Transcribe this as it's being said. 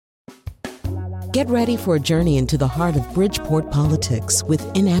Get ready for a journey into the heart of Bridgeport politics with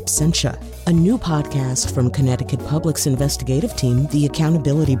In Absentia, a new podcast from Connecticut Public's investigative team, The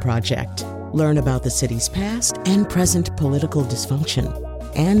Accountability Project. Learn about the city's past and present political dysfunction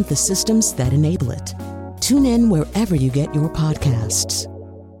and the systems that enable it. Tune in wherever you get your podcasts.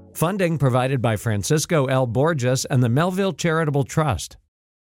 Funding provided by Francisco L. Borges and the Melville Charitable Trust.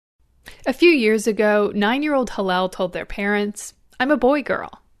 A few years ago, 9-year-old Hallel told their parents, "I'm a boy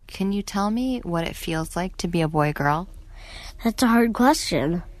girl." Can you tell me what it feels like to be a boy girl? That's a hard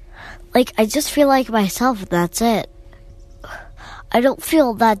question. I just feel like myself, and that's it. I don't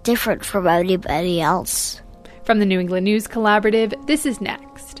feel that different from anybody else. From the New England News Collaborative, this is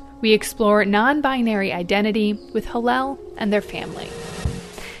Next. We explore non-binary identity with Hallel and their family.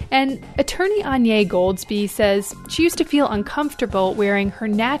 And attorney Anya Goldsby says she used to feel uncomfortable wearing her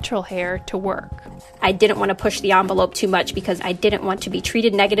natural hair to work. I didn't want to push the envelope too much because I didn't want to be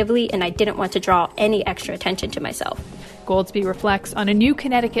treated negatively and I didn't want to draw any extra attention to myself. Goldsby reflects on a new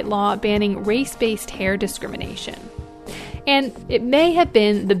Connecticut law banning race-based hair discrimination. And it may have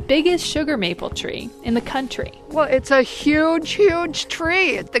been the biggest sugar maple tree in the country. Well, it's a huge, huge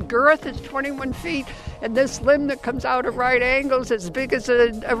tree. The girth is 21 feet, and this limb that comes out at right angles is as big as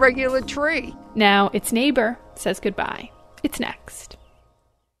a regular tree. Now its neighbor says goodbye. It's Next.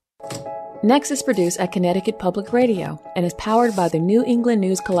 Next is produced at Connecticut Public Radio and is powered by the New England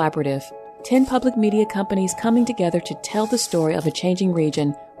News Collaborative, 10 public media companies coming together to tell the story of a changing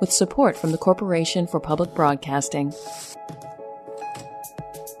region with support from the Corporation for Public Broadcasting.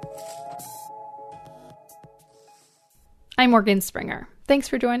 I'm Morgan Springer. Thanks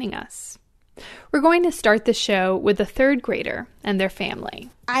for joining us. We're going to start the show with a third grader and their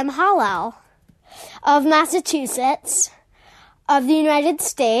family. I'm Hallel, of Massachusetts, of the United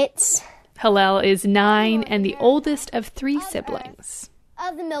States. Hallel is 9 and the oldest of 3 siblings.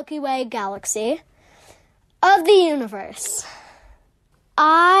 Of the Milky Way galaxy, of the universe.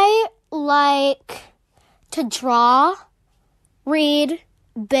 I like to draw, read,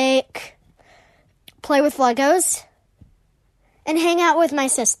 bake, play with Legos, and hang out with my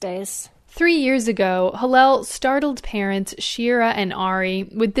sisters. 3 years ago, Hallel startled parents Shira and Ari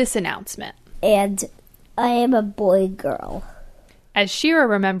with this announcement. And I am a boy girl. As Shira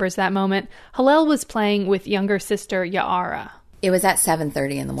remembers that moment, Hallel was playing with younger sister Ya'ara. It was at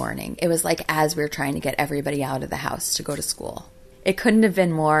 7:30 in the morning. It was like as we were trying to get everybody out of the house to go to school. It couldn't have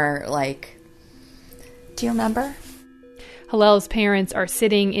been more do you remember? Hallel's parents are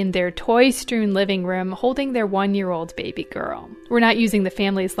sitting in their toy-strewn living room holding their 1-year-old baby girl. We're not using the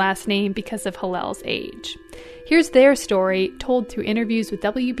family's last name because of Hallel's age. Here's their story told through interviews with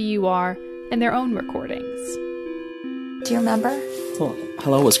WBUR and their own recordings. Do you remember? Well,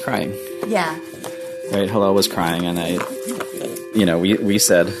 Hallel was crying. Yeah. Right, Hallel was crying, and we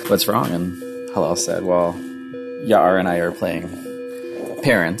said, "What's wrong?" And Hallel said, "Well, Ya'ara and I are playing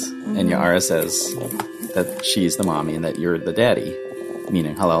parent," and Ya'ara says that she's the mommy and that you're the daddy,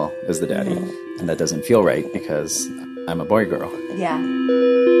 meaning Hallel is the daddy, and that doesn't feel right because I'm a boy girl. Yeah.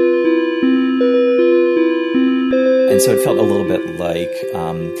 And so it felt a little bit like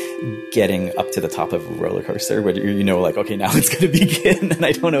getting up to the top of a roller coaster, where okay, now it's going to begin, and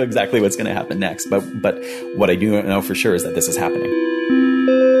I don't know exactly what's going to happen next, but what I do know for sure is that this is happening.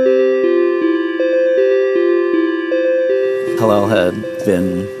 Hallel had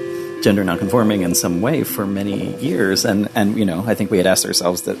been gender nonconforming in some way for many years, and I think we had asked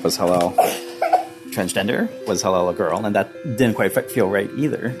ourselves, that was Hallel transgender? Was Hallel a girl? And that didn't quite feel right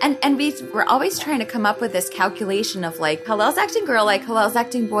either. And we were always trying to come up with this calculation of Hallel's acting girl, Hallel's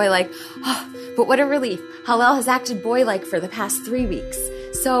acting boy, but what a relief. Hallel has acted boy for the past 3 weeks.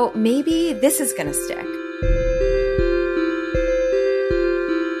 So maybe this is going to stick.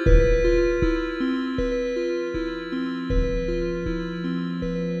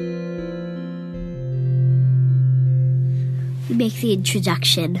 Make the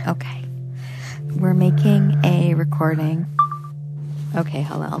introduction. Okay. We're making a recording. Okay,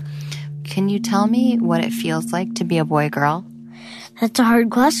 Hallel. Can you tell me what it feels like to be a boy girl? That's a hard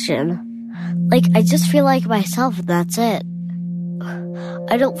question. I just feel like myself, and that's it.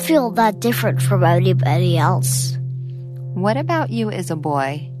 I don't feel that different from anybody else. What about you as a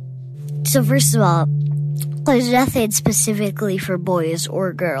boy? So first of all, there's nothing specifically for boys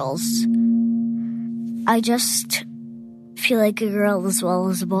or girls. I just feel like a girl as well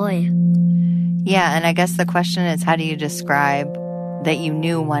as a boy. Yeah, and I guess the question is, how do you describe that you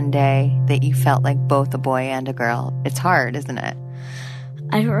knew one day that you felt like both a boy and a girl? It's hard, isn't it?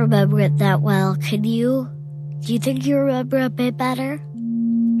 I don't remember it that well. Can you? Do you think you remember a bit better?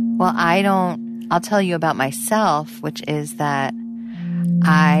 Well, I don't. I'll tell you about myself, which is that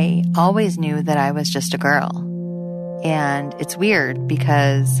I always knew that I was just a girl. And it's weird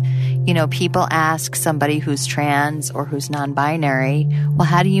because, people ask somebody who's trans or who's non-binary, well,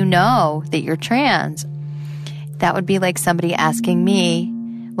 how do you know that you're trans? That would be like somebody asking me,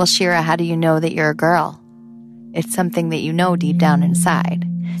 well, Shira, how do you know that you're a girl? It's something that you know deep down inside.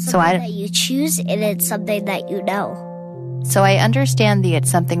 Something that you choose, and it's something that you know. So I understand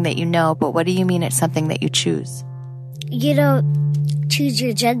it's something that you know, but what do you mean it's something that you choose? You don't choose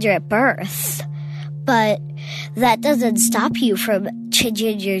your gender at birth, but that doesn't stop you from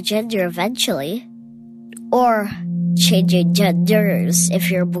changing your gender eventually. Or changing genders if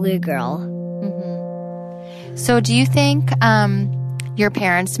you're a boy or girl. Mm-hmm. So do you think your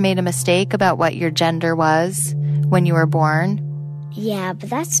parents made a mistake about what your gender was when you were born? Yeah, but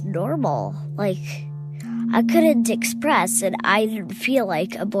that's normal. Like, I couldn't express, and I didn't feel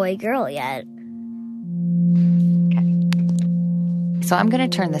like a boy or girl yet. Okay. So I'm going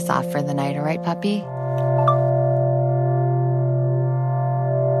to turn this off for the night, all right, puppy?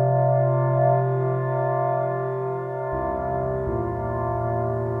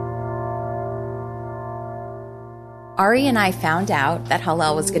 Ari and I found out that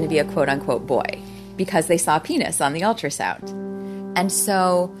Hallel was going to be a quote-unquote boy because they saw a penis on the ultrasound. And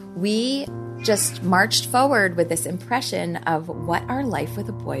so we just marched forward with this impression of what our life with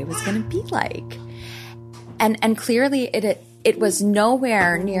a boy was going to be like. And clearly it was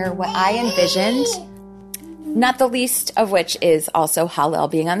nowhere near what I envisioned, not the least of which is also Hallel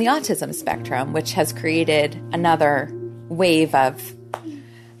being on the autism spectrum, which has created another wave of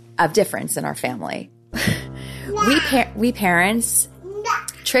difference in our family. We parents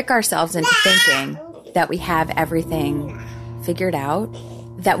trick ourselves into thinking that we have everything figured out,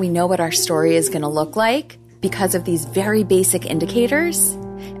 that we know what our story is going to look like because of these very basic indicators.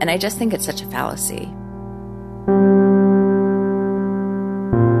 And I just think it's such a fallacy.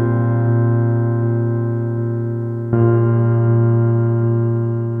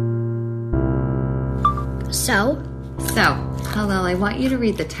 So, Hallel, I want you to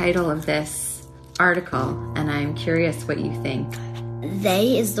read the title of this article, and I'm curious what you think.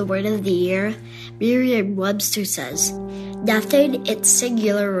 They is the word of the year. Merriam-Webster says, noting its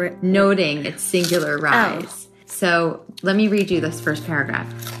singular rise. So let me read you this first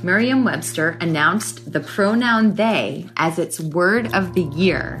paragraph. Merriam-Webster announced the pronoun they as its word of the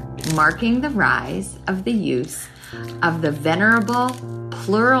year, marking the rise of the use of the venerable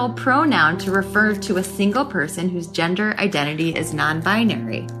plural pronoun to refer to a single person whose gender identity is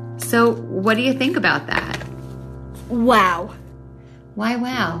non-binary. So what do you think about that? Wow. Why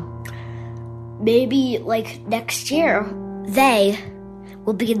wow? Maybe, next year, they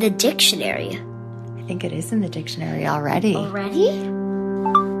will be in the dictionary. I think it is in the dictionary already. Already?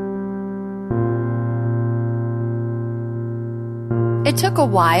 It took a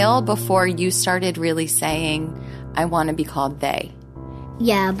while before you started really saying, I want to be called they.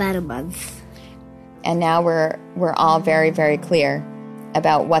 Yeah, about a month. And now we're all very, very clear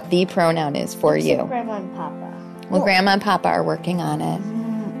about what the pronoun is for you. Grandma and Papa. Well, Grandma and Papa are working on it.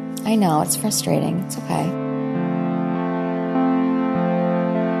 I know, it's frustrating. It's okay.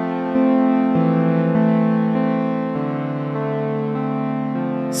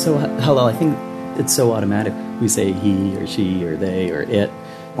 So, Hallel, I think it's so automatic. We say he or she or they or it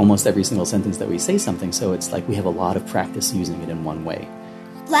almost every single sentence that we say something, so it's like we have a lot of practice using it in one way.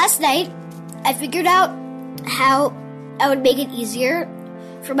 Last night, I figured out how I would make it easier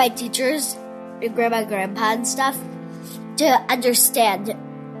for my teachers and grandma and grandpa and stuff to understand.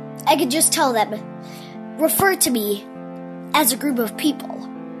 I could just tell them, refer to me as a group of people.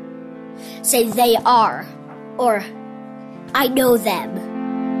 Say they are, or I know them.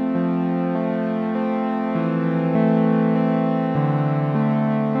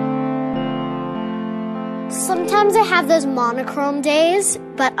 Sometimes I have those monochrome days,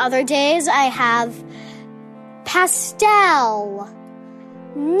 but other days I have pastel,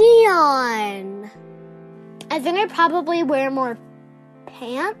 neon. I think I probably wear more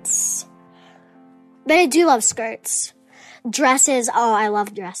pants, but I do love skirts. Dresses, I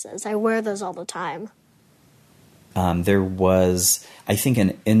love dresses. I wear those all the time. There was, I think,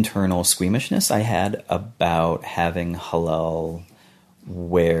 an internal squeamishness I had about having Hallel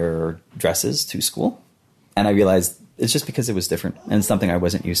wear dresses to school. And I realized it's just because it was different and it's something I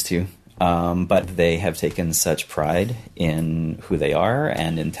wasn't used to. But they have taken such pride in who they are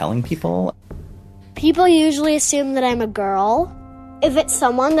and in telling people. People usually assume that I'm a girl. If it's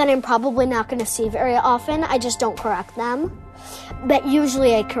someone that I'm probably not going to see very often, I just don't correct them. But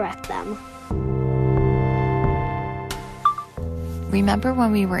usually I correct them. Remember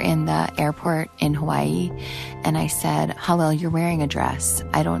when we were in the airport in Hawaii and I said, Hallel, you're wearing a dress.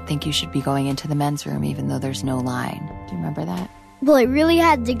 I don't think you should be going into the men's room even though there's no line. Do you remember that? Well, I really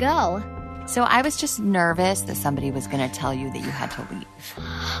had to go. So I was just nervous that somebody was going to tell you that you had to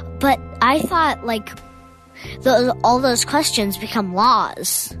leave. But I thought, all those questions become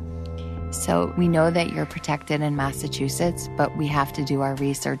laws. So we know that you're protected in Massachusetts, but we have to do our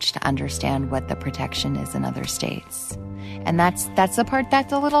research to understand what the protection is in other states. And that's the part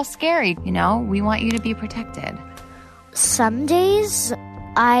that's a little scary, you know? We want you to be protected. Some days,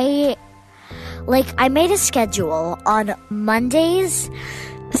 I made a schedule. On Mondays,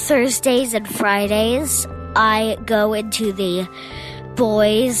 Thursdays, and Fridays, I go into the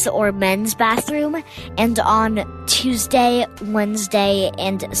boys' or men's bathroom, and on Tuesday, Wednesday,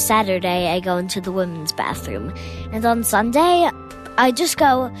 and Saturday, I go into the women's bathroom. And on Sunday, I just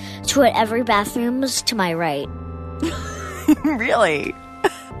go to whatever bathroom's to my right. Really?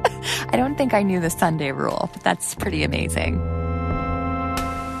 I don't think I knew the Sunday rule, but that's pretty amazing.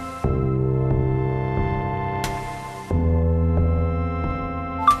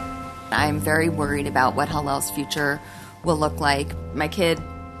 I'm very worried about what Hallel's future will look like. My kid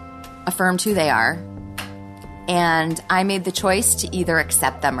affirmed who they are, and I made the choice to either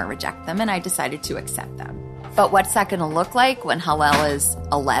accept them or reject them, and I decided to accept them. But what's that going to look like when Hallel is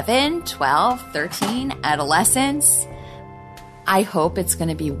 11, 12, 13, adolescence? I hope it's going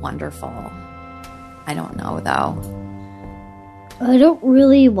to be wonderful. I don't know, though. I don't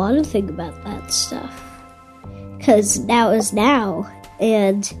really want to think about that stuff. Because now is now,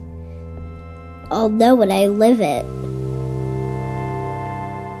 and I'll know when I live it.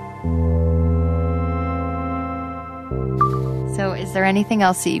 So is there anything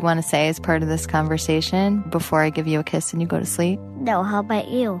else that you want to say as part of this conversation before I give you a kiss and you go to sleep? No, how about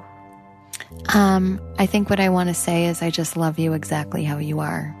you? I think what I want to say is I just love you exactly how you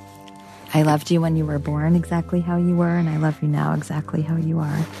are. I loved you when you were born exactly how you were, and I love you now exactly how you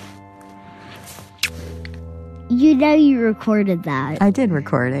are. You know you recorded that. I did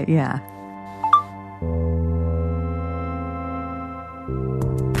record it, yeah.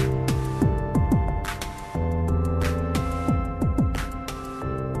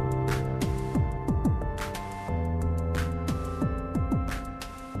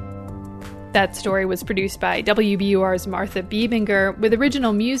 That story was produced by WBUR's Martha Biebinger, with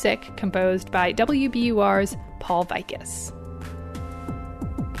original music composed by WBUR's Paul Vicus.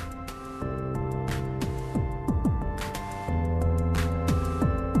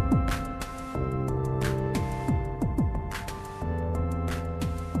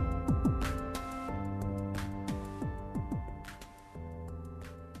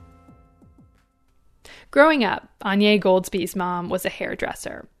 Growing up, Anya Goldsby's mom was a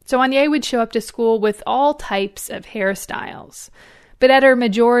hairdresser, so Anya would show up to school with all types of hairstyles. But at her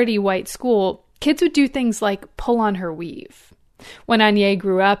majority white school, kids would do things like pull on her weave. When Anya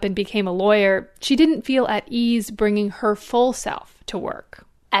grew up and became a lawyer, she didn't feel at ease bringing her full self to work.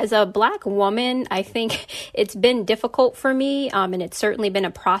 As a Black woman, I think it's been difficult for me, and it's certainly been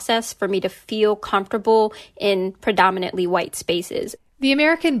a process for me to feel comfortable in predominantly white spaces. The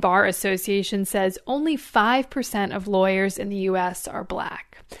American Bar Association says only 5% of lawyers in the U.S. are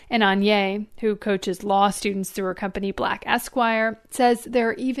Black. And Anya, who coaches law students through her company Black Esquire, says there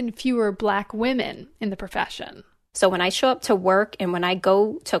are even fewer Black women in the profession. So when I show up to work and when I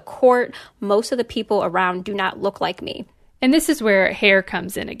go to court, most of the people around do not look like me. And this is where hair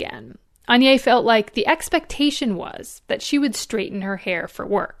comes in again. Anya felt like the expectation was that she would straighten her hair for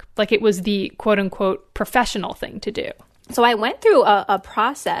work, like it was the quote-unquote professional thing to do. So I went through a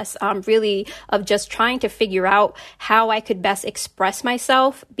process really of just trying to figure out how I could best express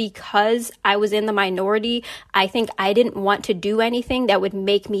myself because I was in the minority. I think I didn't want to do anything that would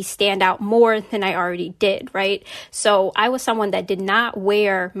make me stand out more than I already did, right? So I was someone that did not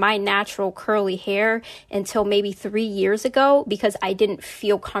wear my natural curly hair until maybe 3 years ago because I didn't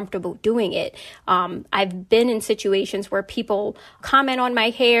feel comfortable doing it. I've been in situations where people comment on my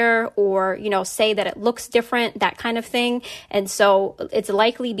hair or, say that it looks different, that kind of thing. And so it's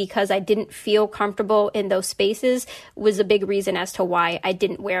likely because I didn't feel comfortable in those spaces was a big reason as to why I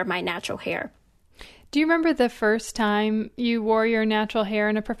didn't wear my natural hair. Do you remember the first time you wore your natural hair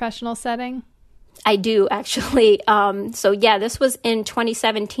in a professional setting? I do, actually. This was in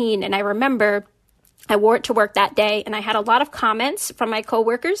 2017. And I remember I wore it to work that day, and I had a lot of comments from my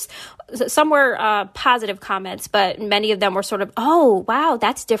coworkers. Some were positive comments, but many of them were sort of, oh, wow,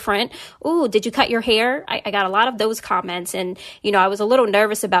 that's different. Ooh, did you cut your hair? I got a lot of those comments, and, I was a little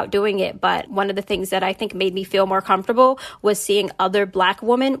nervous about doing it, but one of the things that I think made me feel more comfortable was seeing other Black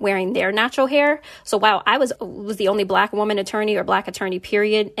women wearing their natural hair. So while I was the only Black woman attorney or Black attorney,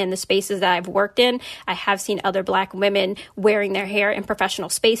 period, in the spaces that I've worked in, I have seen other Black women wearing their hair in professional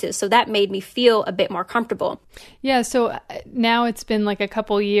spaces. So that made me feel a bit more comfortable. Yeah. So now it's been like a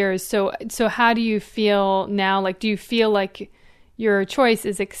couple years. So how do you feel now? Like, do you feel like your choice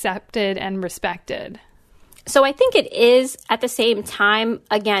is accepted and respected? So I think it is. At the same time,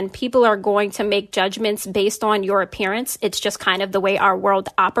 again, people are going to make judgments based on your appearance. It's just kind of the way our world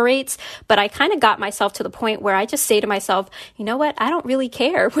operates. But I kind of got myself to the point where I just say to myself, you know what? I don't really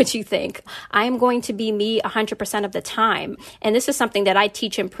care what you think. I am going to be me 100% of the time. And this is something that I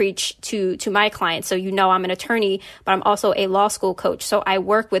teach and preach to my clients. So, I'm an attorney, but I'm also a law school coach. So I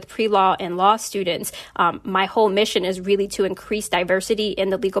work with pre-law and law students. My whole mission is really to increase diversity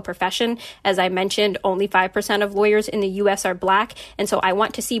in the legal profession. As I mentioned, only 5% of lawyers in the U.S. are Black. And so I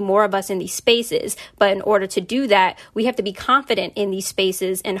want to see more of us in these spaces. But in order to do that, we have to be confident in these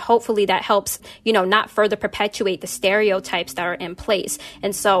spaces. And hopefully that helps, not further perpetuate the stereotypes that are in place.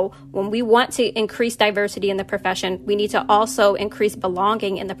 And so when we want to increase diversity in the profession, we need to also increase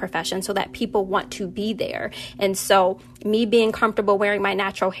belonging in the profession so that people want to be there. And so me being comfortable wearing my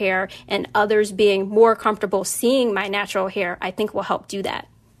natural hair and others being more comfortable seeing my natural hair, I think will help do that.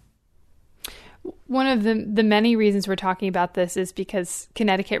 One of the many reasons we're talking about this is because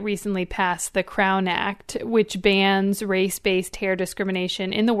Connecticut recently passed the Crown Act, which bans race-based hair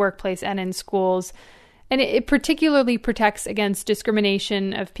discrimination in the workplace and in schools. And it particularly protects against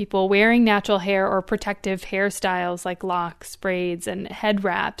discrimination of people wearing natural hair or protective hairstyles like locks, braids, and head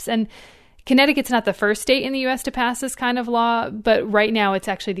wraps. And Connecticut's not the first state in the U.S. to pass this kind of law, but right now it's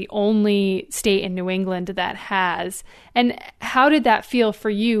actually the only state in New England that has. And how did that feel for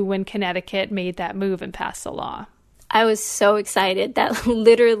you when Connecticut made that move and passed the law? I was so excited. That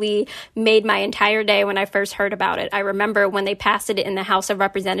literally made my entire day when I first heard about it. I remember when they passed it in the House of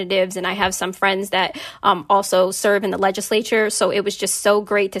Representatives, and I have some friends that also serve in the legislature. So it was just so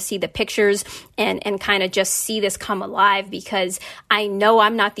great to see the pictures and kind of just see this come alive, because I know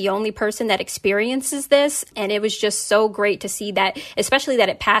I'm not the only person that experiences this. And it was just so great to see that, especially that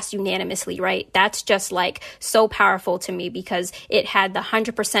it passed unanimously, right? That's just like so powerful to me, because it had the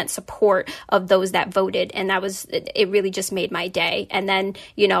 100% support of those that voted. And that was it really just made my day. And then,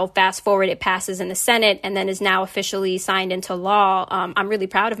 fast forward, it passes in the Senate and then is now officially signed into law. I'm really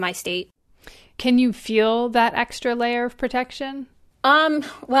proud of my state. Can you feel that extra layer of protection?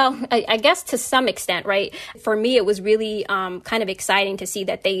 Well, I guess to some extent, right? For me, it was really kind of exciting to see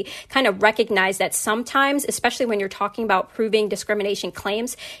that they kind of recognize that sometimes, especially when you're talking about proving discrimination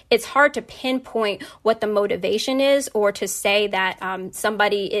claims, it's hard to pinpoint what the motivation is, or to say that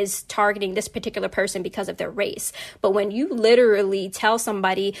somebody is targeting this particular person because of their race. But when you literally tell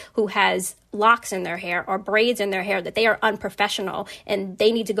somebody who has locks in their hair or braids in their hair that they are unprofessional and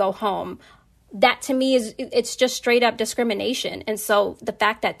they need to go home, that to me it's just straight up discrimination. And so the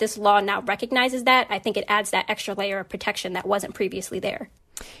fact that this law now recognizes that, I think it adds that extra layer of protection that wasn't previously there.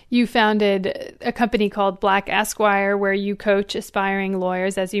 You founded a company called Black Esquire, where you coach aspiring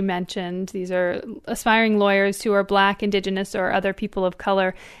lawyers, as you mentioned. These are aspiring lawyers who are Black, Indigenous, or other people of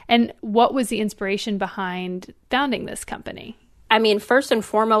color. And what was the inspiration behind founding this company? I mean, first and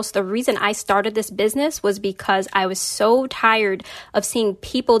foremost, the reason I started this business was because I was so tired of seeing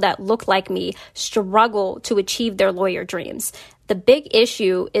people that look like me struggle to achieve their lawyer dreams. The big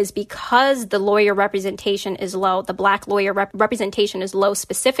issue is because the lawyer representation is low, the Black lawyer representation is low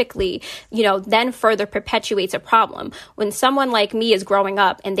specifically, then further perpetuates a problem. When someone like me is growing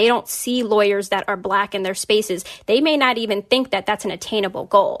up and they don't see lawyers that are Black in their spaces, they may not even think that that's an attainable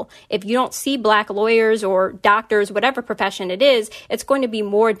goal. If you don't see Black lawyers or doctors, whatever profession it is, it's going to be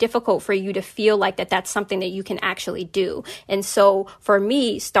more difficult for you to feel like that's something that you can actually do. And so for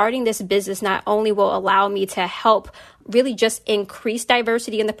me, starting this business not only will allow me to help really just increase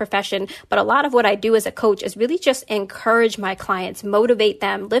diversity in the profession, but a lot of what I do as a coach is really just encourage my clients, motivate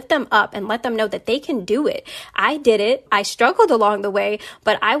them, lift them up, and let them know that they can do it. I did it. I struggled along the way,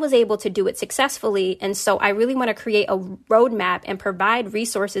 but I was able to do it successfully. And so I really want to create a roadmap and provide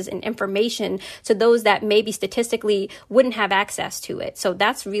resources and information to those that maybe statistically wouldn't have access to it. So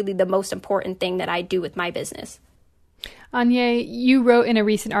that's really the most important thing that I do with my business. Anya, you wrote in a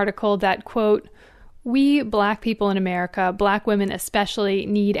recent article that, quote, "We Black people in America, Black women especially,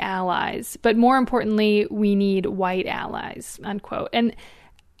 need allies, but more importantly, we need white allies," unquote. And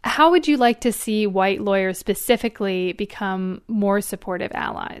How would you like to see white lawyers specifically become more supportive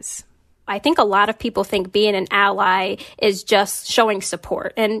allies? I think a lot of people think being an ally is just showing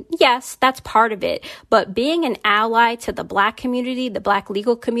support. And yes, that's part of it. But being an ally to the Black community, the Black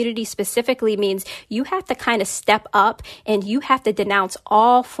legal community specifically, means you have to kind of step up and you have to denounce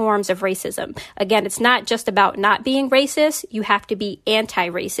all forms of racism. Again, it's not just about not being racist. You have to be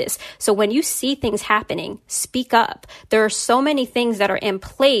anti-racist. So when you see things happening, speak up. There are so many things that are in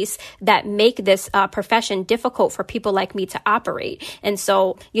place that make this profession difficult for people like me to operate. And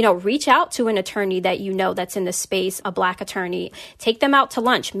so, reach out to an attorney that you know that's in the space, a Black attorney. Take them out to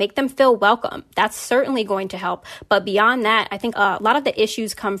lunch. Make them feel welcome. That's certainly going to help. But beyond that, I think a lot of the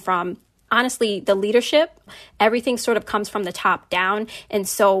issues come from, honestly, the leadership. Everything sort of comes from the top down. And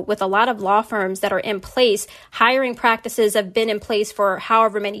so with a lot of law firms that are in place, hiring practices have been in place for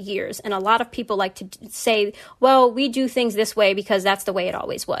however many years. And a lot of people like to say, well, we do things this way because that's the way it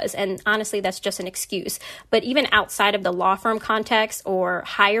always was. And honestly, that's just an excuse. But even outside of the law firm context or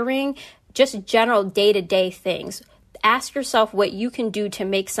hiring, just general day-to-day things. Ask yourself what you can do to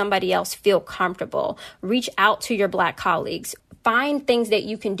make somebody else feel comfortable. Reach out to your Black colleagues. Find things that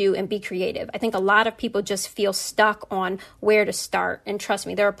you can do and be creative. I think a lot of people just feel stuck on where to start. And trust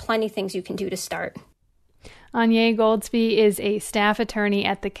me, there are plenty of things you can do to start. Anya Goldsby is a staff attorney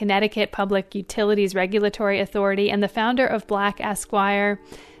at the Connecticut Public Utilities Regulatory Authority and the founder of Black Esquire.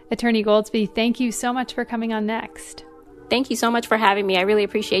 Attorney Goldsby, thank you so much for coming on Next. Thank you so much for having me. I really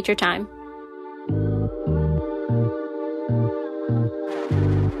appreciate your time.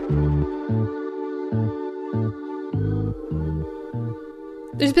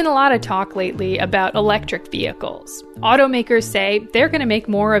 There's been a lot of talk lately about electric vehicles. Automakers say they're going to make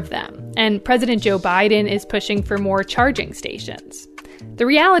more of them, and President Joe Biden is pushing for more charging stations. The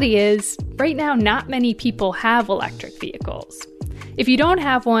reality is, right now, not many people have electric vehicles. If you don't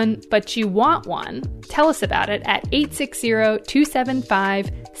have one, but you want one, tell us about it at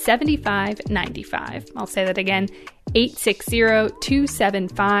 860-275-7595. I'll say that again,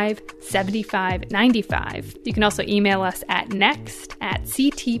 860-275-7595. You can also email us at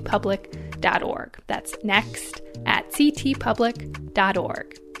next@ctpublic.org. That's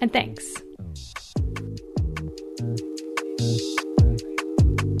next@ctpublic.org. And thanks.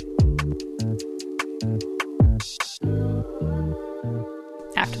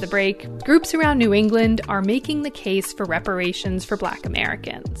 After the break, groups around New England are making the case for reparations for Black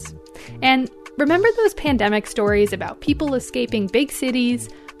Americans. And remember those pandemic stories about people escaping big cities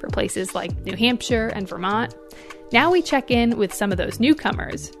for places like New Hampshire and Vermont? Now we check in with some of those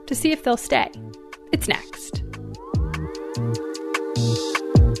newcomers to see if they'll stay. It's next.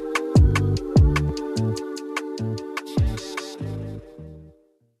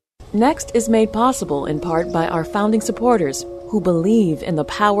 Next is made possible in part by our founding supporters who believe in the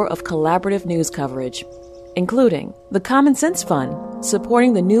power of collaborative news coverage, including the Common Sense Fund,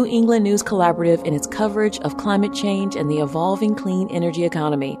 supporting the New England News Collaborative in its coverage of climate change and the evolving clean energy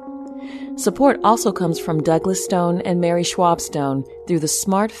economy. Support also comes from Douglas Stone and Mary Schwab Stone through the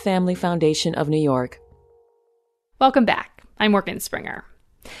Smart Family Foundation of New York. Welcome back. I'm Morgan Springer.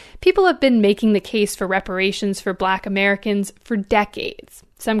 People have been making the case for reparations for Black Americans for decades.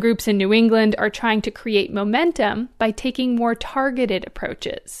 Some groups in New England are trying to create momentum by taking more targeted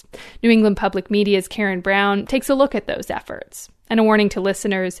approaches. New England Public Media's Karen Brown takes a look at those efforts. And a warning to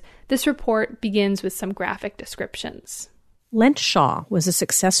listeners, this report begins with some graphic descriptions. Lent Shaw was a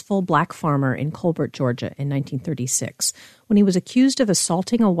successful Black farmer in Colbert, Georgia in 1936 when he was accused of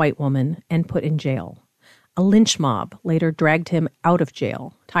assaulting a white woman and put in jail. A lynch mob later dragged him out of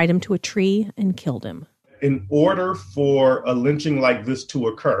jail, tied him to a tree, and killed him. In order for a lynching like this to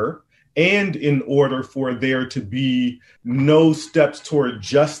occur, and in order for there to be no steps toward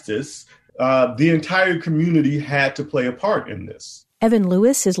justice, the entire community had to play a part in this. Evan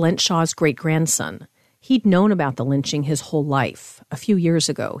Lewis is Lent Shaw's great-grandson. He'd known about the lynching his whole life. A few years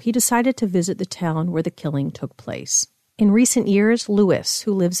ago, he decided to visit the town where the killing took place. In recent years, Lewis,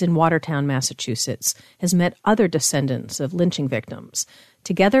 who lives in Watertown, Massachusetts, has met other descendants of lynching victims.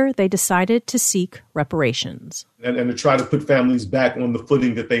 Together, they decided to seek reparations. And to try to put families back on the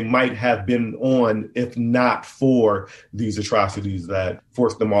footing that they might have been on if not for these atrocities that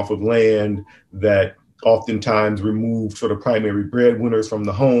forced them off of land, that oftentimes removed sort of primary breadwinners from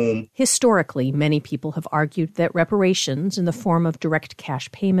the home. Historically, many people have argued that reparations in the form of direct cash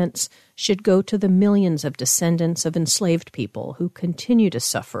payments should go to the millions of descendants of enslaved people who continue to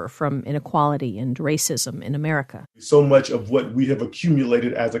suffer from inequality and racism in America. So much of what we have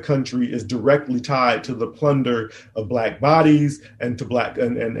accumulated as a country is directly tied to the plunder of Black bodies and to Black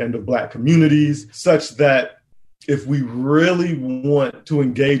and of Black communities, such that if we really want to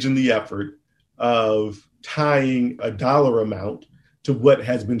engage in the effort of tying a dollar amount to what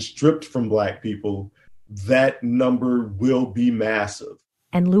has been stripped from Black people, that number will be massive.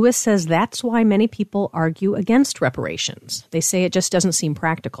 And Lewis says that's why many people argue against reparations. They say it just doesn't seem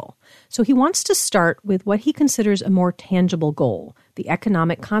practical. So he wants to start with what he considers a more tangible goal, the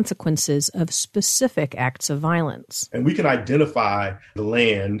economic consequences of specific acts of violence. And we can identify the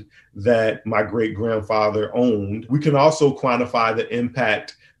land that my great-grandfather owned. We can also quantify the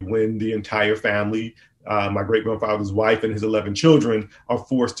impact when the entire family, my great-grandfather's wife and his 11 children, are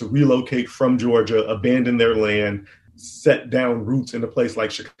forced to relocate from Georgia, abandon their land, set down roots in a place like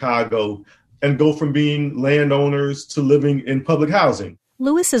Chicago, and go from being landowners to living in public housing.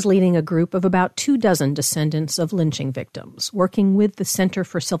 Lewis is leading a group of about 24 descendants of lynching victims, working with the Center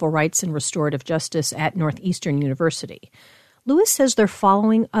for Civil Rights and Restorative Justice at Northeastern University. Lewis says they're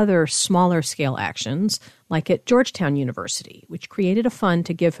following other smaller-scale actions, like at Georgetown University, which created a fund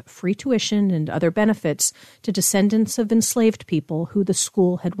to give free tuition and other benefits to descendants of enslaved people who the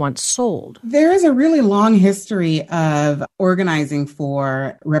school had once sold. There is a really long history of organizing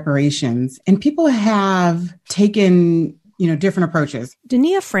for reparations, and people have taken different approaches.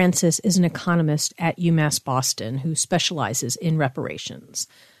 Dania Francis is an economist at UMass Boston who specializes in reparations.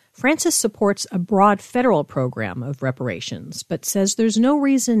 Francis supports a broad federal program of reparations, but says there's no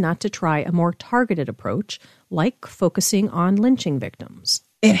reason not to try a more targeted approach, like focusing on lynching victims.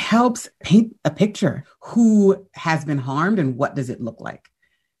 It helps paint a picture. Who has been harmed and what does it look like?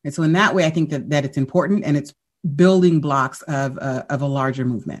 And so in that way, I think that it's important, and it's building blocks of a larger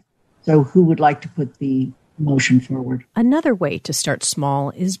movement. So who would like to put the motion forward? Another way to start small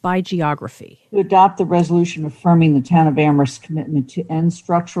is by geography. To adopt the resolution affirming the town of Amherst's commitment to end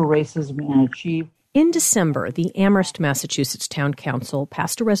structural racism and achieve. In December, the Amherst, Massachusetts Town Council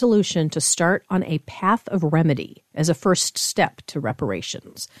passed a resolution to start on a path of remedy as a first step to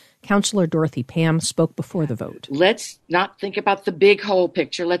reparations. Councilor Dorothy Pam spoke before the vote. Let's not think about the big whole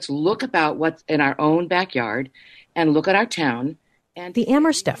picture. Let's look about what's in our own backyard and look at our town. The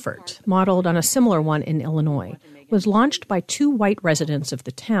Amherst effort, modeled on a similar one in Illinois, was launched by 2 white residents of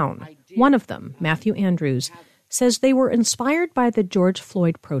the town. One of them, Matthew Andrews, says they were inspired by the George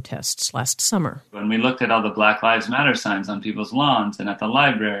Floyd protests last summer. When we looked at all the Black Lives Matter signs on people's lawns and at the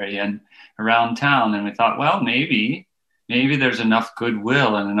library and around town, and we thought, well, maybe there's enough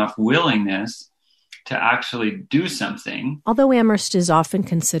goodwill and enough willingness to actually do something. Although Amherst is often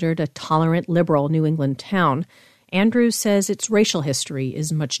considered a tolerant, liberal New England town, Andrews says its racial history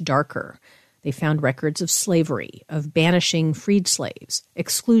is much darker. They found records of slavery, of banishing freed slaves,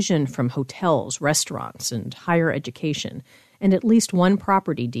 exclusion from hotels, restaurants, and higher education, and at least one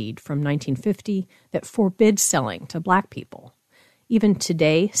property deed from 1950 that forbids selling to Black people. Even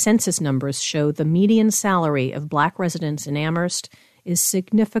today, census numbers show the median salary of Black residents in Amherst is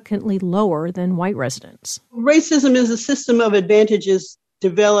significantly lower than white residents. Racism is a system of advantages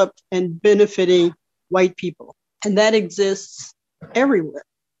developed and benefiting white people. And that exists everywhere,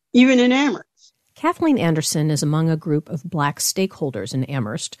 even in Amherst. Kathleen Anderson is among a group of Black stakeholders in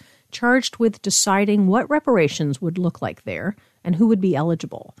Amherst charged with deciding what reparations would look like there and who would be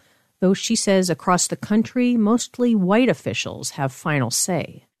eligible, though she says across the country, mostly white officials have final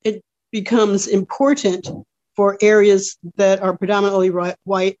say. It becomes important for areas that are predominantly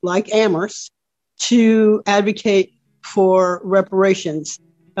white, like Amherst, to advocate for reparations.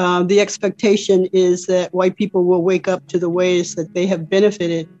 The expectation is that white people will wake up to the ways that they have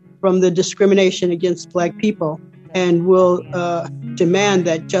benefited from the discrimination against Black people and will demand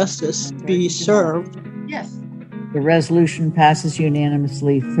that justice be served. Yes. The resolution passes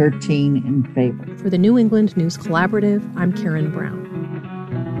unanimously, 13 in favor. For the New England News Collaborative, I'm Karen Brown.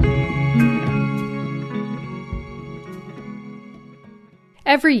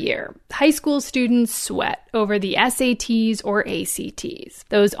 Every year, high school students sweat over the SATs or ACTs,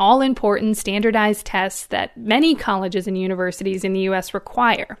 those all-important standardized tests that many colleges and universities in the U.S.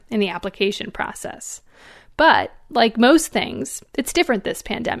 require in the application process. But, like most things, it's different this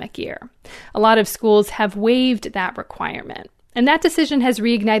pandemic year. A lot of schools have waived that requirement. And that decision has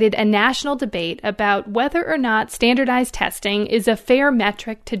reignited a national debate about whether or not standardized testing is a fair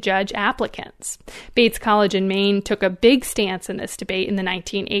metric to judge applicants. Bates College in Maine took a big stance in this debate in the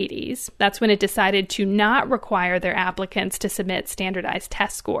 1980s. That's when it decided to not require their applicants to submit standardized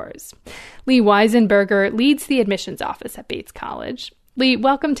test scores. Lee Weisenberger leads the admissions office at Bates College. Lee,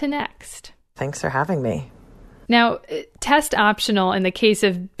 welcome to Next. Thanks for having me. Now, test optional in the case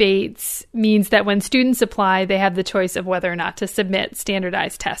of Bates means that when students apply, they have the choice of whether or not to submit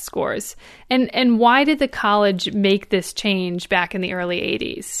standardized test scores. And why did the college make this change back in the early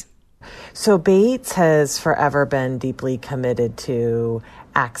 80s? So Bates has forever been deeply committed to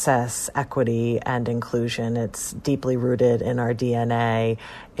access, equity, and inclusion. It's deeply rooted in our DNA,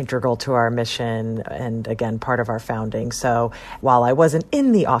 integral to our mission, and again, part of our founding. So while I wasn't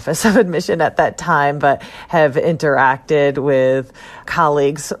in the Office of Admission at that time, but have interacted with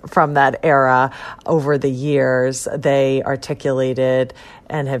colleagues from that era over the years, they articulated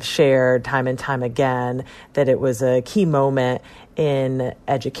and have shared time and time again that it was a key moment in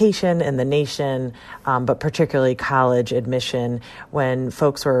education in the nation, but particularly college admission, when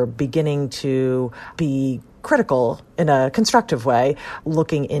folks were beginning to be critical in a constructive way,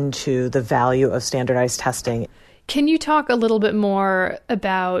 looking into the value of standardized testing. Can you talk a little bit more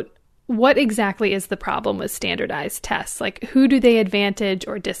about what exactly is the problem with standardized tests? Like, who do they advantage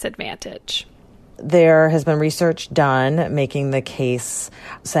or disadvantage? There has been research done making the case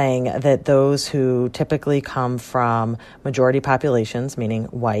saying that those who typically come from majority populations, meaning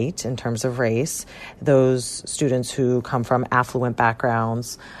white in terms of race, those students who come from affluent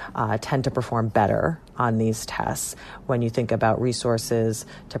backgrounds tend to perform better on these tests. When you think about resources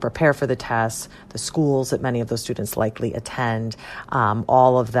to prepare for the tests, the schools that many of those students likely attend,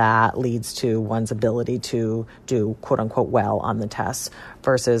 all of that leads to one's ability to do quote unquote well on the tests.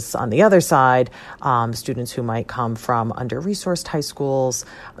 Versus on the other side, students who might come from under-resourced high schools,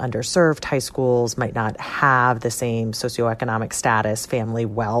 underserved high schools, might not have the same socioeconomic status, family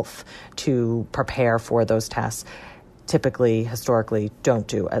wealth to prepare for those tests, typically, historically, don't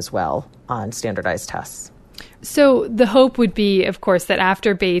do as well on standardized tests. So the hope would be, of course, that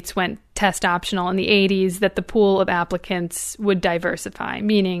after Bates went test optional in the 80s, that the pool of applicants would diversify,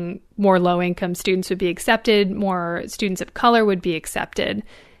 meaning more low-income students would be accepted, more students of color would be accepted.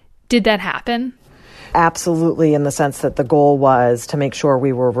 Did that happen? Absolutely, in the sense that the goal was to make sure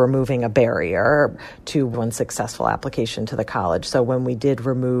we were removing a barrier to one successful application to the college. So when we did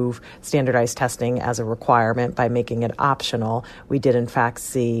remove standardized testing as a requirement by making it optional, we did in fact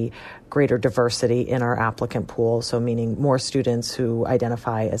see greater diversity in our applicant pool. So meaning more students who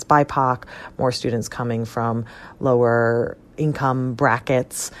identify as BIPOC, more students coming from lower income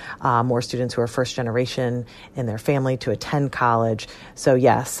brackets, more students who are first generation in their family to attend college. So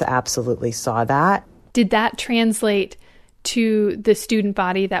yes, absolutely saw that. Did that translate to the student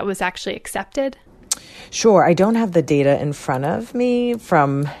body that was actually accepted? Sure. I don't have the data in front of me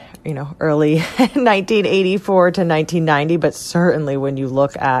from, early 1984 to 1990, but certainly when you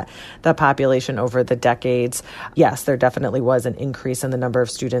look at the population over the decades, yes, there definitely was an increase in the number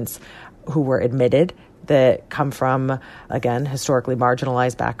of students who were admitted that come from, again, historically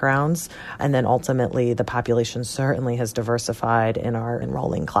marginalized backgrounds. And then ultimately, the population certainly has diversified in our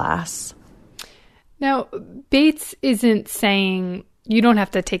enrolling class. Now, Bates isn't saying you don't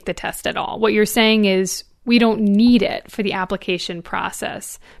have to take the test at all. What you're saying is we don't need it for the application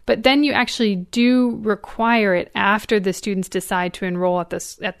process. But then you actually do require it after the students decide to enroll at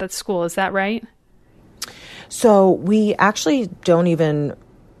the school. Is that right? So we actually don't even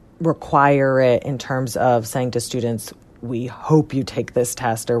require it in terms of saying to students, we hope you take this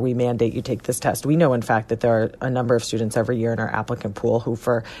test or we mandate you take this test. We know, in fact, that there are a number of students every year in our applicant pool who,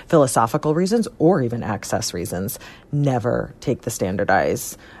 for philosophical reasons or even access reasons, never take the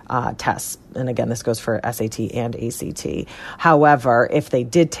standardized tests. And again, this goes for SAT and ACT. However, if they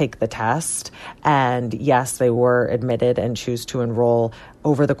did take the test and yes, they were admitted and choose to enroll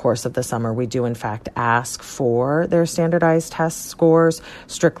over the course of the summer, we do in fact ask for their standardized test scores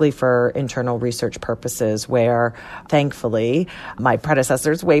strictly for internal research purposes, where thankfully my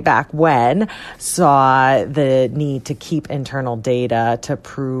predecessors way back when saw the need to keep internal data to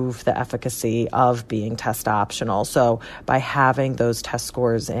prove the efficacy of being test optional. So by having those test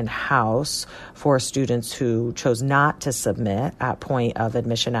scores in-house for students who chose not to submit at point of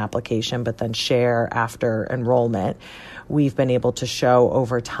admission application, but then share after enrollment, we've been able to show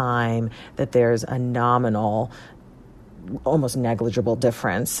over time that there's a nominal, almost negligible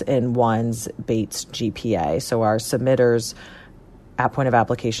difference in one's Bates GPA. So our submitters at point of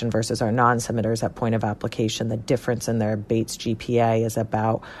application versus our non-submitters at point of application, the difference in their Bates GPA is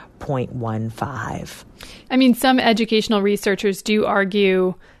about 0.15. I mean, some educational researchers do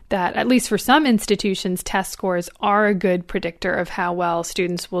argue that, at least for some institutions, test scores are a good predictor of how well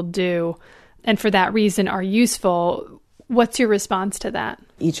students will do, and for that reason are useful. What's your response to that?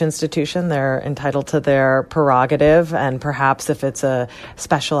 Each institution, they're entitled to their prerogative, and perhaps if it's a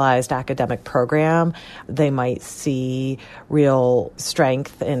specialized academic program, they might see real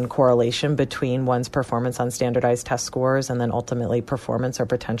strength in correlation between one's performance on standardized test scores and then ultimately performance or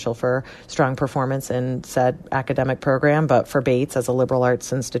potential for strong performance in said academic program. But for Bates as a liberal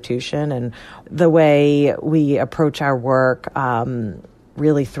arts institution and the way we approach our work,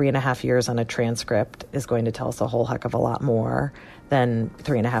 really 3.5 years on a transcript is going to tell us a whole heck of a lot more than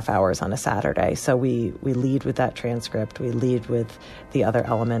 3.5 hours on a Saturday. So we lead with that transcript. We lead with the other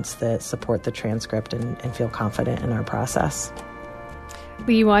elements that support the transcript and feel confident in our process.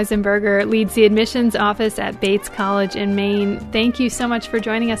 Lee Weisenberger leads the admissions office at Bates College in Maine. Thank you so much for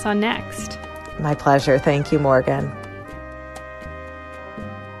joining us on Next. My pleasure. Thank you, Morgan.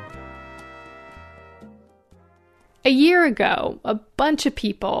 A year ago, a bunch of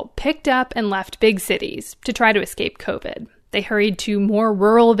people picked up and left big cities to try to escape COVID. They hurried to more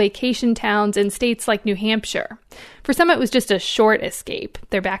rural vacation towns in states like New Hampshire. For some, it was just a short escape.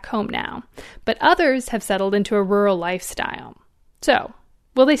 They're back home now. But others have settled into a rural lifestyle. So,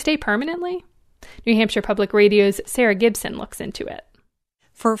 will they stay permanently? New Hampshire Public Radio's Sarah Gibson looks into it.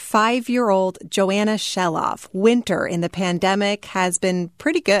 For 5-year-old Joanna Shelov, winter in the pandemic has been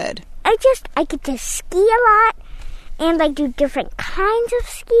pretty good. I get to ski a lot. And I do different kinds of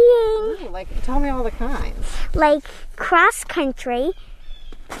skiing. Ooh, tell me all the kinds. Like cross country,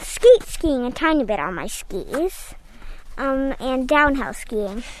 skiing a tiny bit on my skis, and downhill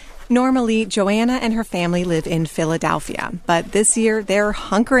skiing. Normally, Joanna and her family live in Philadelphia, but this year they're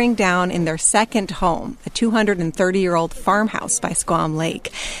hunkering down in their second home, a 230-year-old farmhouse by Squam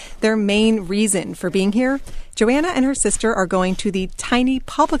Lake. Their main reason for being here? Joanna and her sister are going to the tiny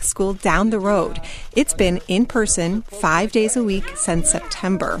public school down the road. It's been in person 5 days a week since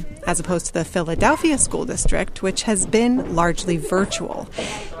September, as opposed to the Philadelphia school district, which has been largely virtual.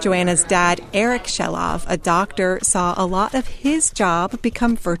 Joanna's dad, Eric Shelov, a doctor, saw a lot of his job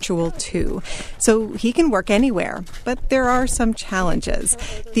become virtual too. So he can work anywhere, but there are some challenges.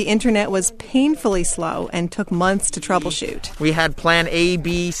 The internet was painfully slow and took months to troubleshoot. We had plan A,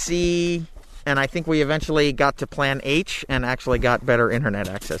 B, C, and I think we eventually got to plan H and actually got better internet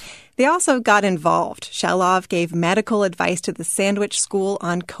access. They also got involved. Shelov gave medical advice to the Sandwich School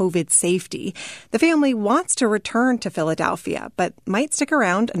on COVID safety. The family wants to return to Philadelphia, but might stick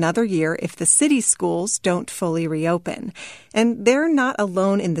around another year if the city's schools don't fully reopen. And they're not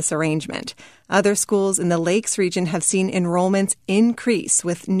alone in this arrangement. Other schools in the Lakes region have seen enrollments increase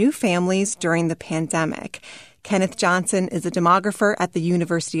with new families during the pandemic. Kenneth Johnson is a demographer at the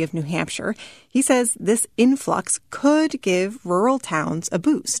University of New Hampshire. He says this influx could give rural towns a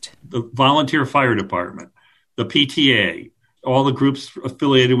boost. The volunteer fire department, the PTA, all the groups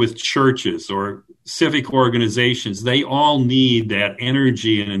affiliated with churches or civic organizations, they all need that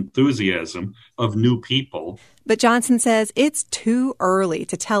energy and enthusiasm of new people. But Johnson says it's too early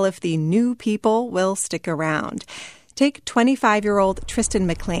to tell if the new people will stick around. Take 25-year-old Tristan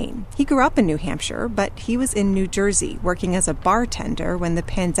McLean. He grew up in New Hampshire, but he was in New Jersey working as a bartender when the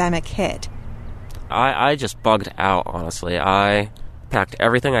pandemic hit. I just bugged out, honestly. I packed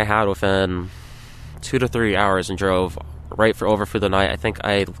everything I had within 2 to 3 hours and drove right over for the night. I think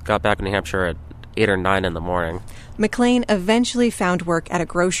I got back in New Hampshire at 8 or 9 in the morning. McLean eventually found work at a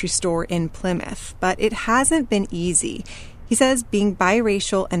grocery store in Plymouth, but it hasn't been easy. He says being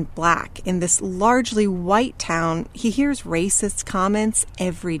biracial and black in this largely white town, he hears racist comments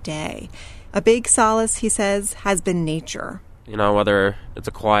every day. A big solace, he says, has been nature. You know, whether it's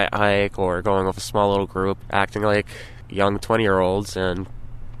a quiet hike or going with a small little group, acting like young 20-year-olds and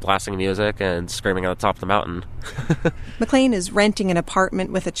blasting music and screaming at the top of the mountain. McLean is renting an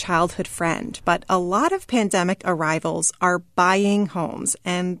apartment with a childhood friend, but a lot of pandemic arrivals are buying homes,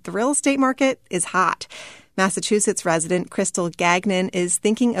 and the real estate market is hot. Massachusetts resident Crystal Gagnon is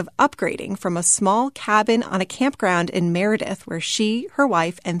thinking of upgrading from a small cabin on a campground in Meredith where she, her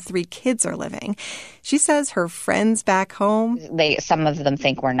wife, and 3 kids are living. She says her friends back home... Some of them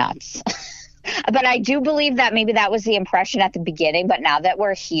think we're nuts. But I do believe that maybe that was the impression at the beginning. But now that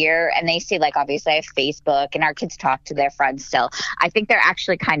we're here and they see, like, obviously I have Facebook and our kids talk to their friends still, I think they're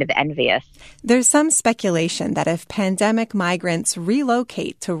actually kind of envious. There's some speculation that if pandemic migrants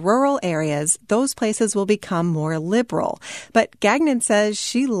relocate to rural areas, those places will become more liberal. But Gagnon says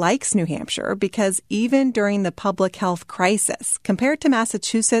she likes New Hampshire because even during the public health crisis, compared to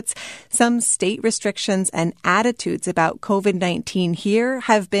Massachusetts, some state restrictions and attitudes about COVID-19 here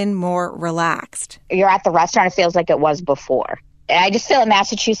have been more relaxed. You're at the restaurant, it feels like it was before. And I just feel in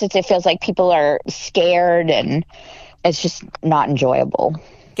Massachusetts, it feels like people are scared and it's just not enjoyable.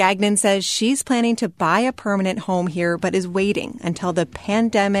 Gagnon says she's planning to buy a permanent home here, but is waiting until the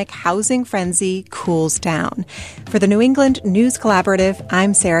pandemic housing frenzy cools down. For the New England News Collaborative,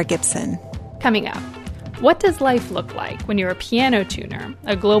 I'm Sarah Gibson. Coming up, what does life look like when you're a piano tuner,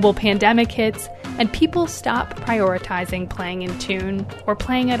 a global pandemic hits, and people stop prioritizing playing in tune or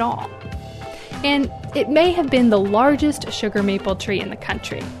playing at all? And it may have been the largest sugar maple tree in the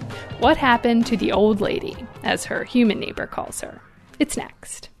country. What happened to the old lady, as her human neighbor calls her? It's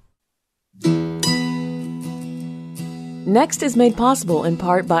next. Next is made possible in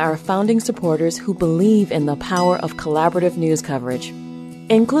part by our founding supporters who believe in the power of collaborative news coverage,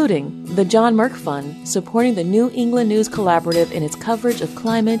 including the John Merck Fund, supporting the New England News Collaborative in its coverage of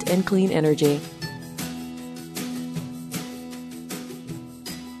climate and clean energy.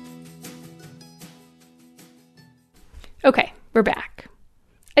 Okay, we're back.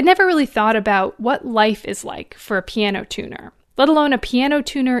 I'd never really thought about what life is like for a piano tuner, let alone a piano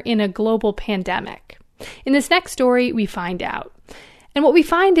tuner in a global pandemic. In this next story, we find out. And what we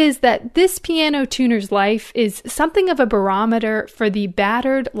find is that this piano tuner's life is something of a barometer for the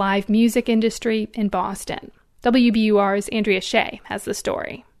battered live music industry in Boston. WBUR's Andrea Shea has the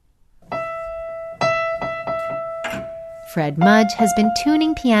story. Fred Mudge has been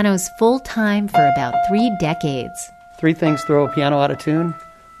tuning pianos full-time for about 3 decades. 3 things throw a piano out of tune: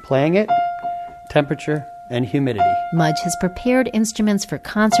 playing it, temperature, and humidity. Mudge has prepared instruments for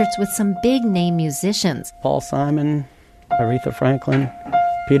concerts with some big-name musicians. Paul Simon, Aretha Franklin,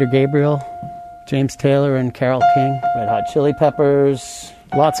 Peter Gabriel, James Taylor and Carole King, Red Hot Chili Peppers,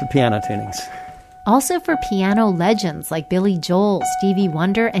 lots of piano tunings. Also for piano legends like Billy Joel, Stevie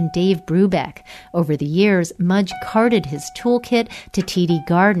Wonder, and Dave Brubeck. Over the years, Mudge carted his toolkit to TD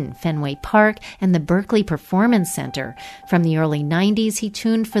Garden, Fenway Park, and the Berkeley Performance Center. From the early 90s, he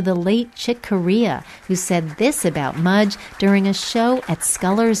tuned for the late Chick Corea, who said this about Mudge during a show at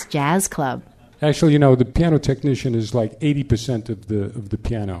Sculler's Jazz Club. Actually, the piano technician is like 80% of the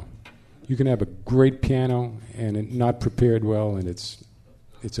piano. You can have a great piano and it not prepared well, and it's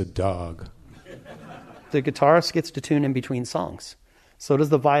a dog. The guitarist gets to tune in between songs. So does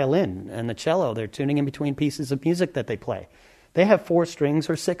the violin and the cello. They're tuning in between pieces of music that they play. They have 4 strings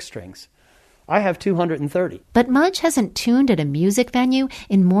or 6 strings. I have 230. But Mudge hasn't tuned at a music venue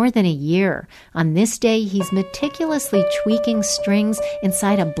in more than a year. On this day, he's meticulously tweaking strings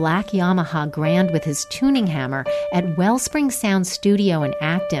inside a black Yamaha Grand with his tuning hammer at Wellspring Sound Studio in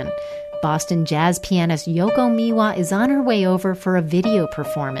Acton. Boston jazz pianist Yoko Miwa is on her way over for a video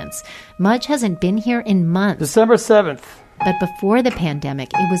performance. Mudge hasn't been here in months. December 7th. But before the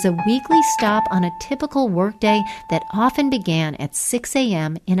pandemic, it was a weekly stop on a typical workday that often began at 6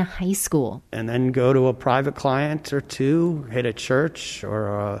 a.m. in a high school. And then go to a private client or 2, hit a church or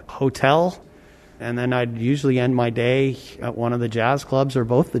a hotel. And then I'd usually end my day at one of the jazz clubs or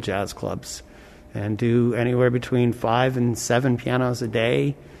both the jazz clubs and do anywhere between 5 and 7 pianos a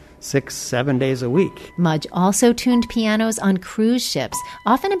day, 6-7 days a week. Mudge also tuned pianos on cruise ships,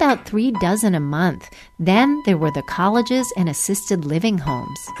 often about 3 dozen a month. Then there were the colleges and assisted living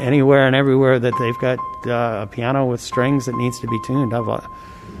homes. Anywhere and everywhere that they've got a piano with strings that needs to be tuned, I've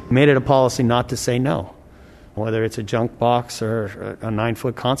made it a policy not to say no. Whether it's a junk box or a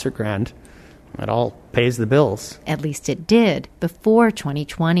 9-foot concert grand, it all pays the bills. At least it did before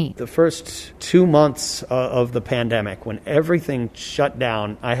 2020. The first 2 months of the pandemic, when everything shut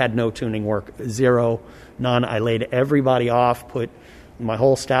down, I had no tuning work, 0, none. I laid everybody off, put my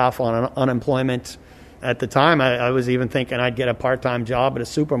whole staff on unemployment. At the time, I was even thinking I'd get a part-time job at a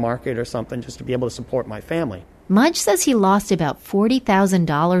supermarket or something just to be able to support my family. Mudge says he lost about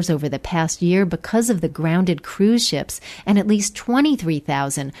 $40,000 over the past year because of the grounded cruise ships and at least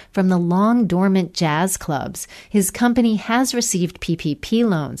 $23,000 from the long-dormant jazz clubs. His company has received PPP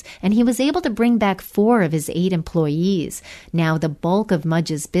loans, and he was able to bring back 4 of his 8 employees. Now the bulk of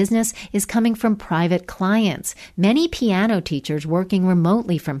Mudge's business is coming from private clients, many piano teachers working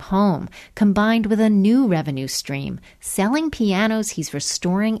remotely from home, combined with a new revenue stream, selling pianos he's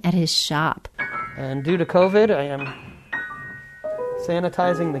restoring at his shop. And due to COVID, I am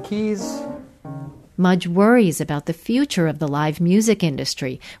sanitizing the keys. Mudge worries about the future of the live music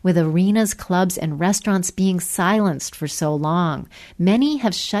industry, with arenas, clubs, and restaurants being silenced for so long. Many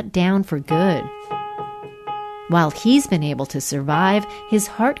have shut down for good. While he's been able to survive, his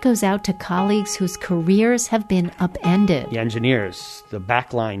heart goes out to colleagues whose careers have been upended. The engineers, the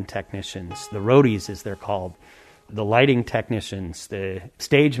backline technicians, the roadies as they're called, the lighting technicians, the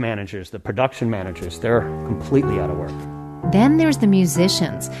stage managers, the production managers, they're completely out of work. Then there's the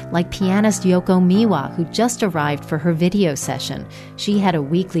musicians, like pianist Yoko Miwa, who just arrived for her video session. She had a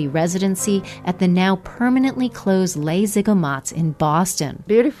weekly residency at the now permanently closed Les Zigomats in Boston.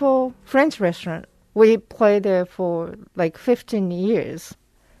 Beautiful French restaurant. We played there for like 15 years.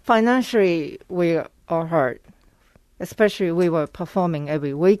 Financially, we are hurt. Especially we were performing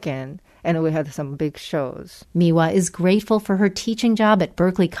every weekend, and we had some big shows. Miwa is grateful for her teaching job at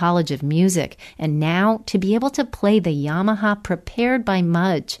Berkeley College of Music, and now to be able to play the Yamaha prepared by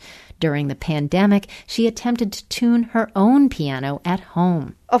Mudge. During the pandemic, she attempted to tune her own piano at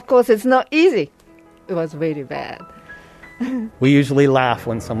home. Of course, it's not easy. It was really bad. We usually laugh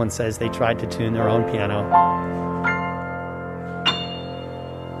when someone says they tried to tune their own piano.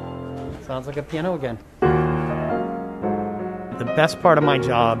 Sounds like a piano again. The best part of my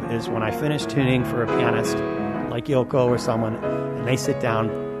job is when I finish tuning for a pianist like Yoko or someone, and they sit down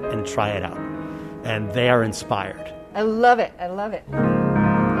and try it out. And they are inspired. I love it. I love it.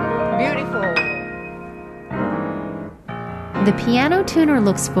 Beautiful. The piano tuner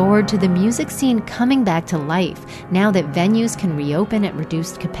looks forward to the music scene coming back to life now that venues can reopen at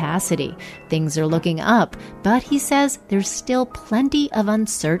reduced capacity. Things are looking up, but he says there's still plenty of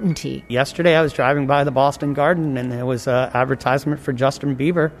uncertainty. Yesterday I was driving by the Boston Garden and there was an advertisement for Justin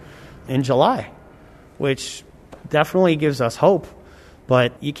Bieber in July, which definitely gives us hope.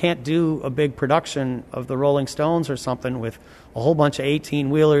 But you can't do a big production of the Rolling Stones or something with a whole bunch of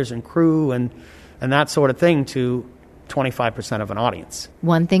 18-wheelers and crew and that sort of thing to 25% of an audience.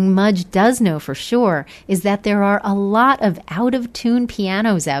 One thing Mudge does know for sure is that there are a lot of out-of-tune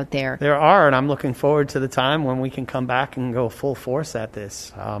pianos out there. There are, and I'm looking forward to the time when we can come back and go full force at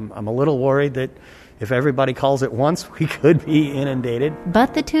this. I'm a little worried that if everybody calls at once, we could be inundated.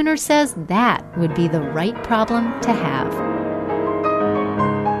 But the tuner says that would be the right problem to have.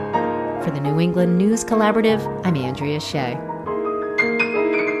 For the New England News Collaborative, I'm Andrea Shea.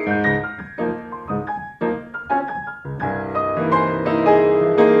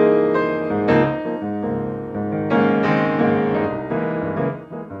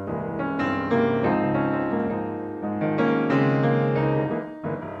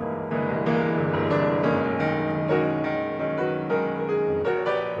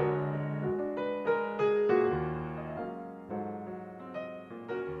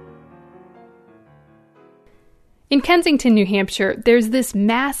 In Kensington, New Hampshire, there's this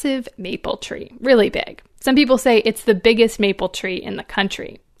massive maple tree, really big. Some people say it's the biggest maple tree in the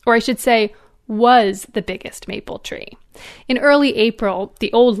country, or I should say, was the biggest maple tree. In early April,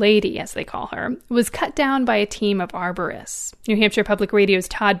 the old lady, as they call her, was cut down by a team of arborists. New Hampshire Public Radio's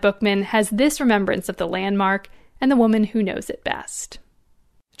Todd Bookman has this remembrance of the landmark and the woman who knows it best.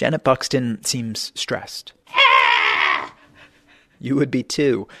 Janet Buxton seems stressed. You would be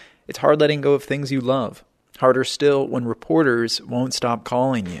too. It's hard letting go of things you love. Harder still when reporters won't stop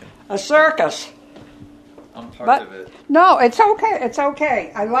calling you. A circus. I'm part of it. No, it's okay. It's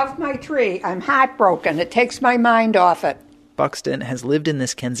okay. I love my tree. I'm heartbroken. It takes my mind off it. Buxton has lived in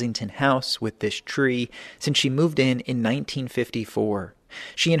this Kensington house with this tree since she moved in 1954.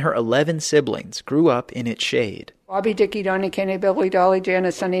 She and her 11 siblings grew up in its shade. Bobby, Dickie, Donnie, Kenny, Billy, Dolly,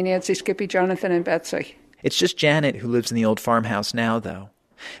 Janet, Sonny, Nancy, Skippy, Jonathan, and Betsy. It's just Janet who lives in the old farmhouse now, though.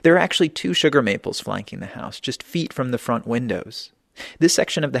 There are actually 2 sugar maples flanking the house, just feet from the front windows. This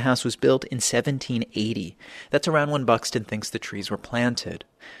section of the house was built in 1780. That's around when Buxton thinks the trees were planted.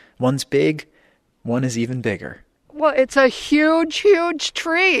 One's big, one is even bigger. Well, it's a huge, huge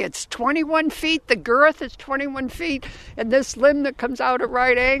tree. It's 21 feet. The girth is 21 feet. And this limb that comes out at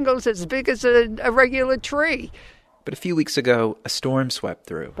right angles is as big as a regular tree. But a few weeks ago, a storm swept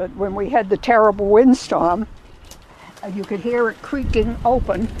through. But when we had the terrible windstorm, you could hear it creaking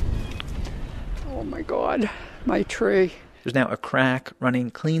open. Oh, my God, my tree. There's now a crack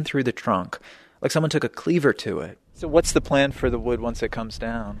running clean through the trunk, like someone took a cleaver to it. So what's the plan for the wood once it comes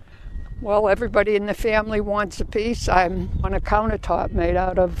down? Well, everybody in the family wants a piece. I'm on a countertop made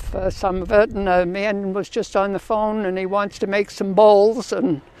out of some of it, and a man was just on the phone, and he wants to make some bowls,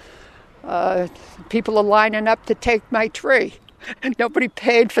 and people are lining up to take my tree. Nobody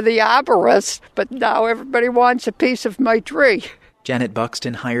paid for the arborist, but now everybody wants a piece of my tree. Janet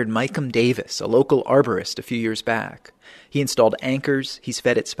Buxton hired Micam Davis, a local arborist, a few years back. He installed anchors, he's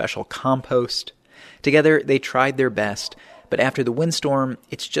fed it special compost. Together, they tried their best, but after the windstorm,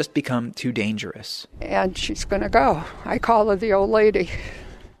 it's just become too dangerous. And she's going to go. I call her the old lady.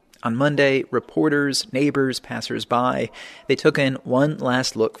 On Monday, reporters, neighbors, passers-by, they took in one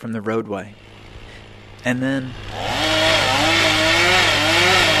last look from the roadway. And then...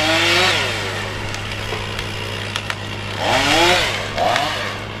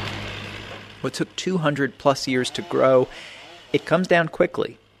 what took 200-plus years to grow, it comes down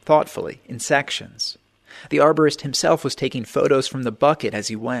quickly, thoughtfully, in sections. The arborist himself was taking photos from the bucket as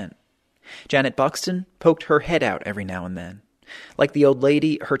he went. Janet Buxton poked her head out every now and then. Like the old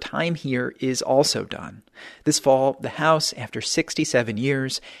lady, her time here is also done. This fall, the house, after 67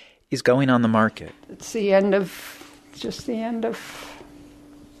 years, is going on the market. It's the end of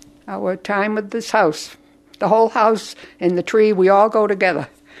our time with this house. The whole house and the tree, we all go together.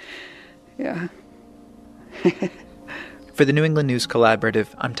 Yeah. For the New England News Collaborative,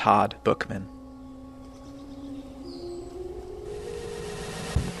 I'm Todd Bookman.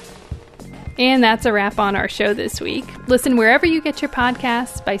 And that's a wrap on our show this week. Listen wherever you get your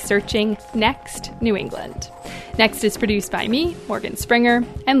podcasts by searching Next New England. Next is produced by me, Morgan Springer,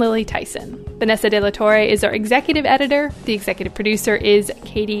 and Lily Tyson. Vanessa De La Torre is our executive editor. The executive producer is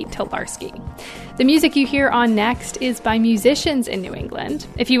Katie Tolarski. The music you hear on Next is by musicians in New England.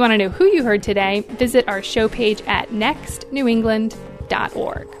 If you want to know who you heard today, visit our show page at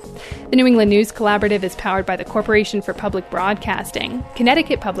nextnewengland.org. The New England News Collaborative is powered by the Corporation for Public Broadcasting,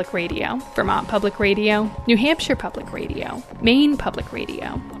 Connecticut Public Radio, Vermont Public Radio, New Hampshire Public Radio, Maine Public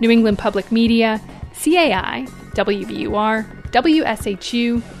Radio, New England Public Media, CAI, WBUR,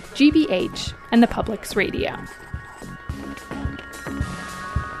 WSHU, GBH, and the Public's Radio.